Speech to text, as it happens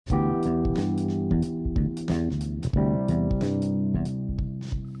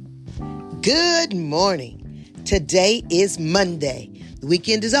Good morning. Today is Monday. The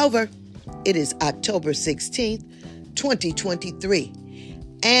weekend is over. It is October 16th, 2023.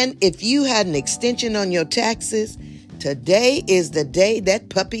 And if you had an extension on your taxes, today is the day that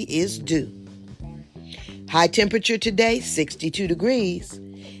puppy is due. High temperature today, 62 degrees.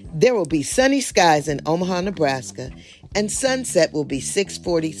 There will be sunny skies in Omaha, Nebraska, and sunset will be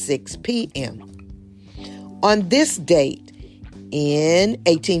 6:46 p.m. On this date, in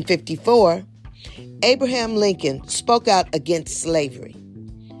 1854, Abraham Lincoln spoke out against slavery.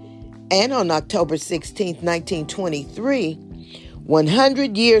 And on October 16, 1923,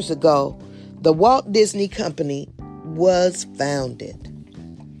 100 years ago, the Walt Disney Company was founded.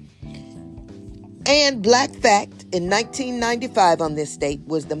 And Black Fact, in 1995 on this date,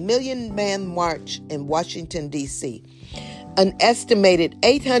 was the Million Man March in Washington, D.C. An estimated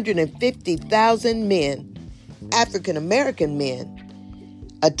 850,000 men, African American men,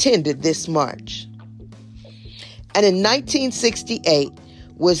 attended this march. And in 1968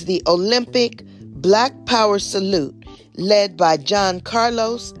 was the Olympic Black Power Salute led by John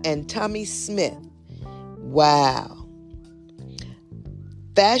Carlos and Tommy Smith. Wow.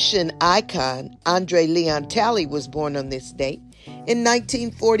 Fashion icon Andre Leon Talley was born on this date in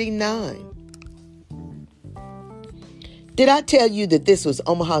 1949. Did I tell you that this was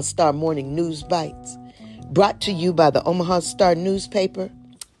Omaha Star Morning News Bytes, brought to you by the Omaha Star newspaper?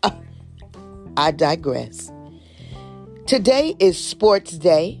 I digress. Today is Sports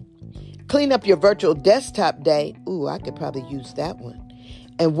Day, Clean Up Your Virtual Desktop Day. Ooh, I could probably use that one.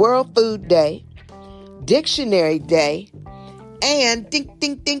 And World Food Day, Dictionary Day, and ding,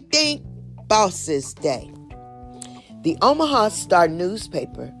 ding, ding, ding, Bosses Day. The Omaha Star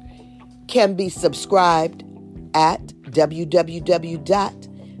newspaper can be subscribed at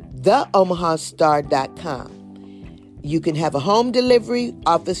www.theomahastar.com. You can have a home delivery,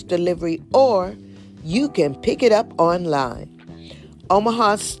 office delivery, or you can pick it up online.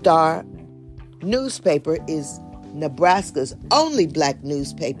 Omaha Star newspaper is Nebraska's only black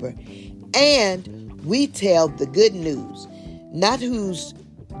newspaper, and we tell the good news, not whose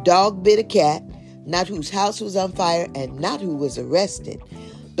dog bit a cat, not whose house was on fire, and not who was arrested,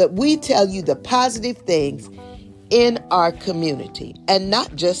 but we tell you the positive things in our community, and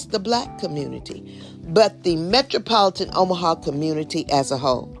not just the black community, but the metropolitan Omaha community as a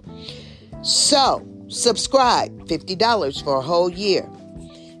whole. So, subscribe, $50 for a whole year.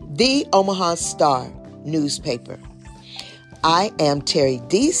 The Omaha Star newspaper. I am Terry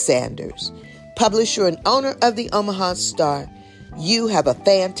D. Sanders, publisher and owner of the Omaha Star. You have a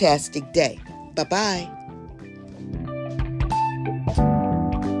fantastic day. Bye-bye.